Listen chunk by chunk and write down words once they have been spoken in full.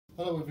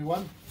Hello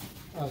everyone.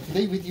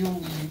 Today with you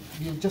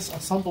we're just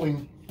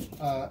assembling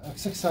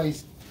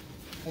exercise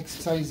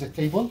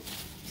table.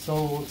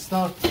 So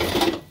start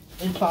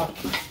unpack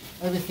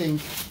everything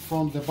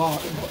from the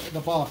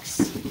box.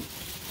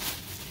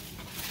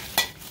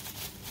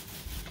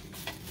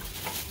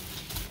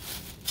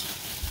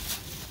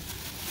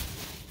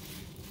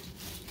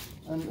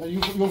 And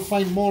you'll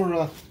find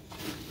more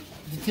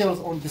details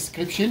on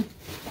description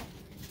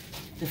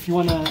if you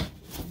wanna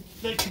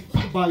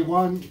buy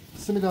one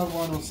similar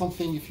one or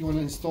something, if you want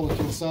to install it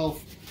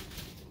yourself.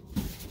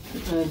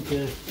 And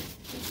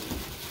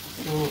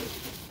so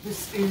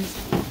this is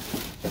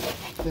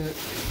the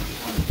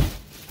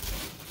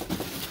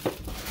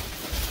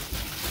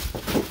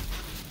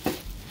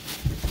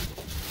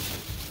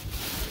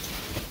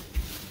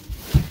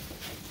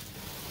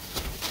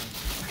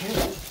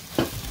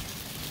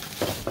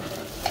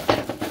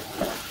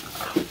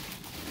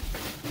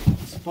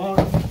this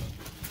part.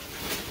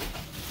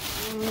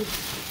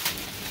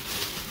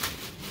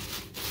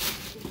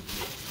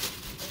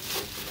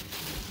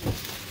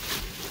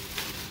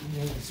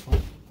 This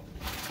one.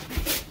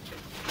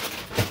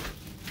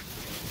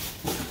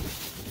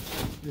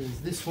 There's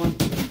this one.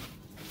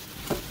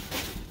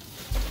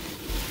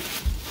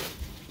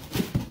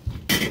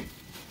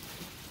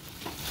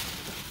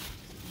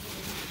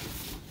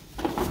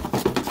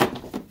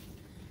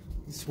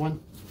 This one.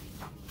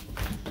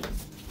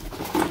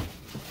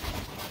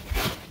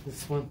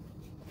 This one.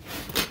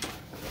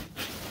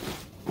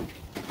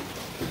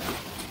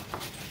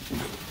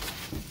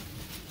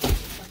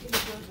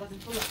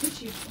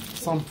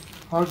 Some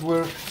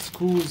hardware,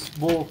 screws,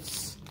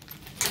 bolts.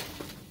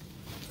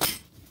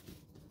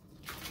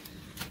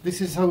 This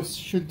is how it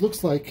should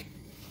looks like.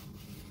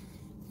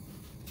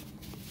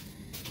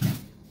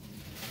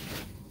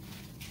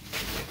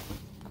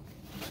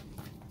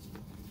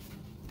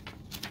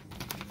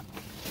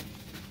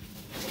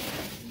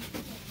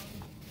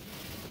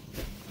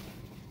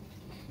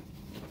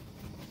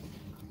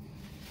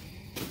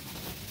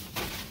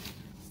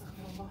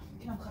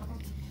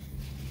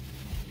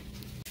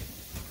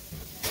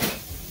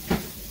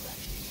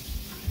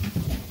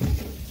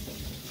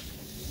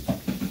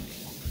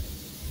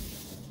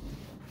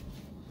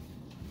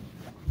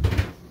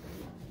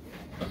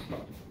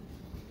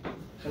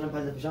 خلينا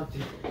بهذا بجانتي.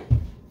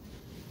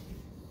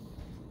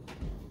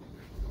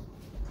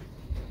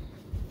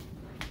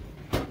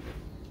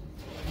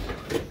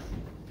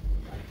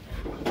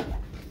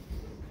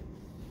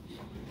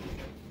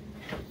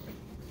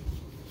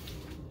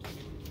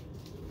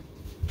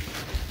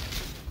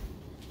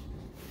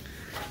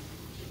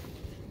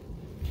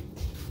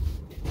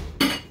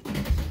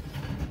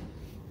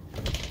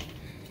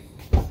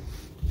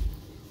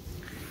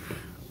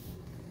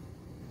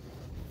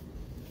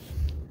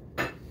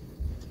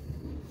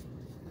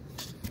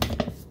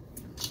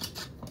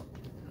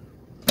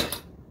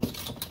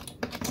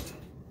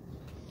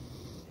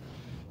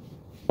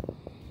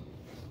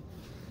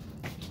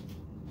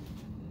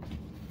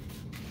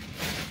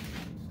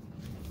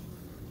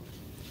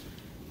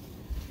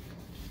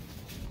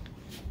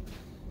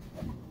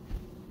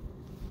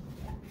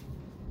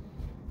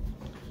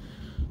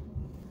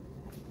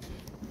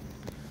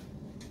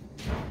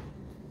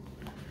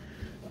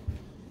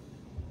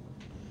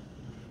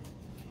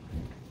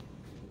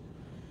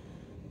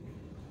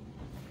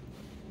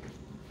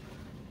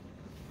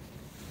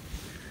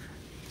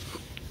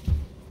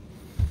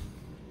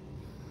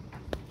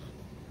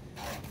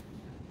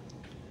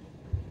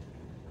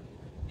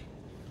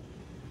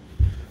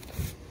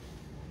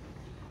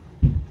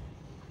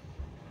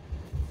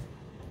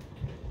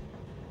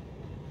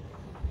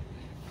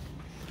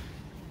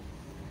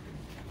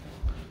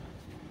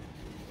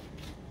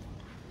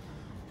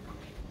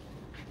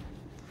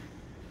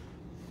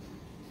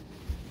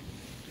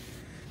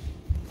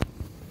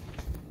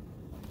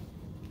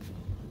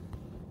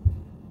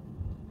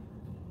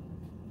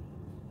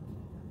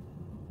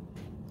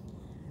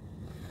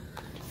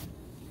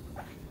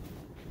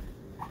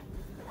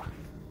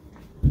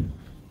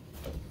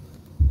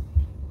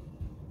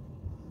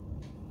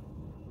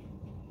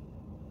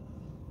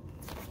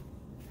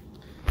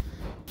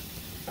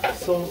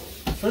 So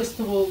first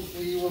of all,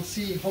 we will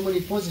see how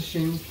many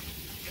positions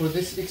for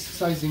this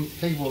exercising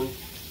table.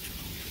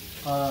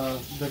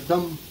 The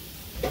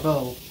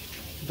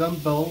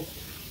dumbbell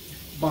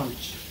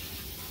bunch.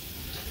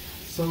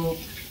 So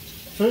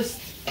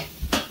first,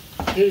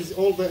 here's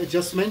all the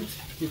adjustment.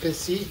 You can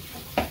see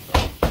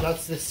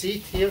that's the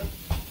seat here,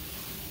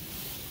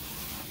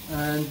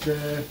 and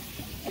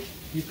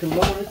you can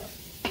lower it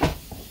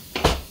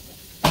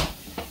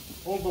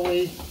all the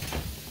way,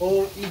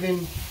 or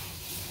even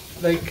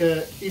like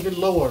even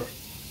lower.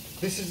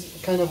 This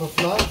is kind of a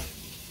flat.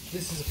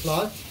 This is a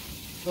flat,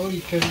 or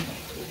you can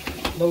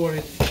lower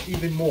it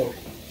even more.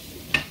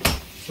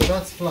 So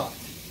that's flat.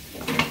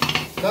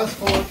 That's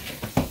for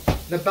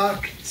the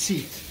back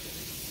seat.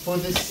 For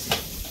this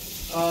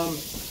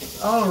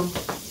arm,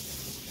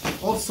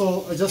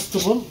 also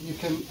adjustable. You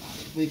can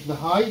make the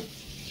height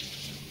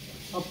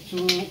up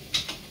to,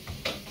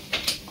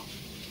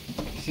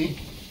 see,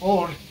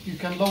 or you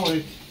can lower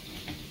it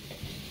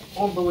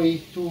all the way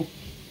to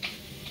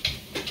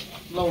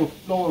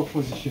lower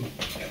position,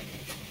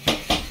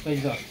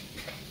 like that.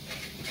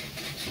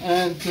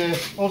 And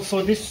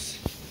also this,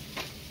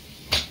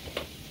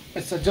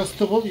 it's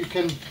adjustable. You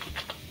can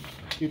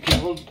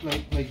hold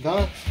like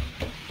that.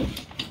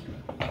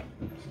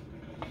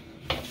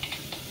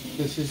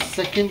 This is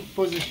second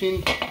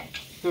position,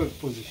 third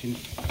position.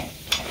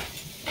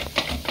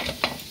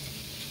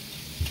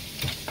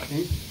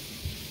 Okay.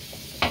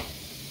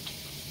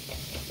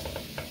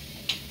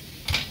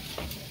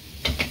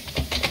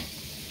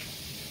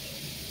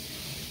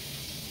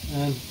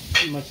 And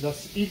pretty much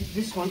that's it.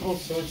 This one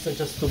also, it's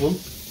adjustable.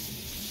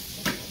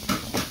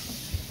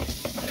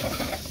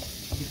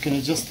 You can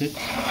adjust it.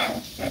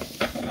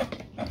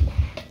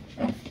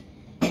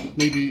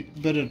 Maybe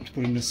better to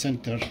put in the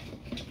center.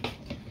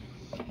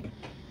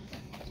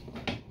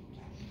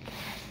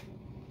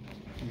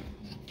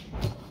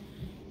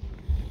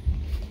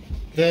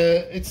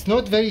 It's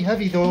not very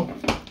heavy though.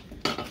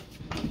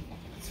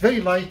 It's very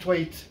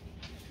lightweight,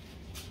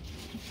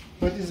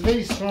 but it's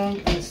very strong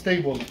and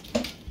stable.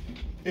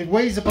 It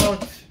weighs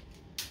about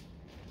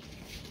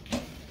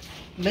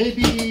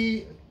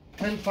maybe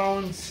 10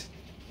 pounds,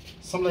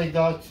 something like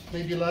that,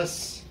 maybe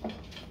less,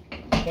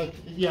 but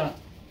yeah.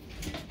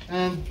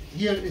 And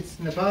here it's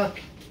in the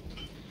back,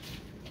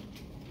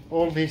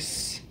 all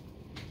this.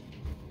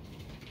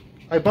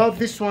 I bought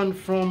this one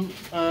from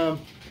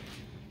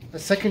a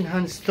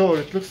second-hand store.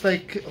 It looks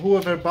like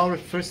whoever bought it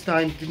first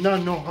time did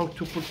not know how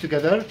to put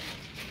together.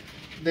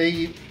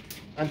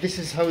 And this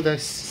is how they're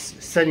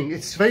selling.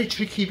 It's very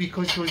tricky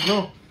because there was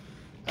no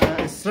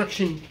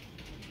instruction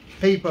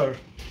paper,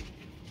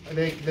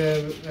 like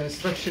the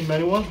instruction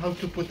manual, how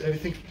to put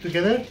everything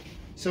together.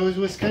 So it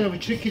was kind of a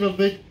tricky little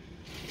bit,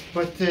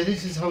 but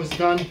this is how it's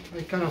done.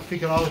 I kind of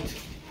figure out.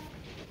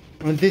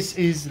 And this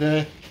is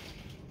the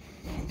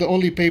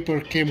only paper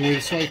came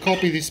with, so I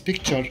copy this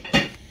picture.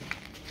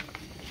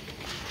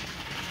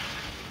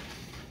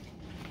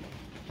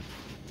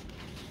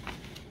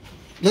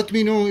 Let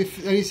me know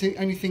if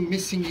anything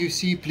missing you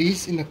see,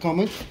 please, in the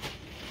comment.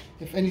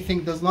 If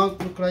anything does not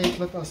look right,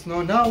 let us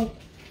know. Now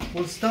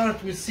we'll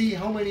see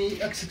how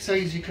many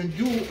exercises you can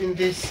do in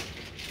this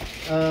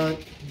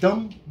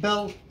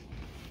dumbbell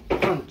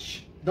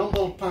punch.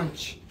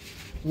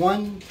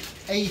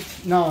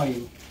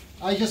 189.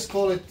 I just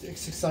call it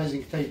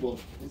exercising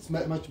table. It's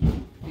much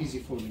easy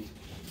for me.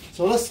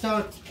 So let's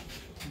start.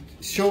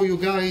 Show you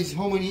guys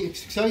how many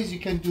exercises you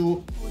can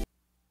do.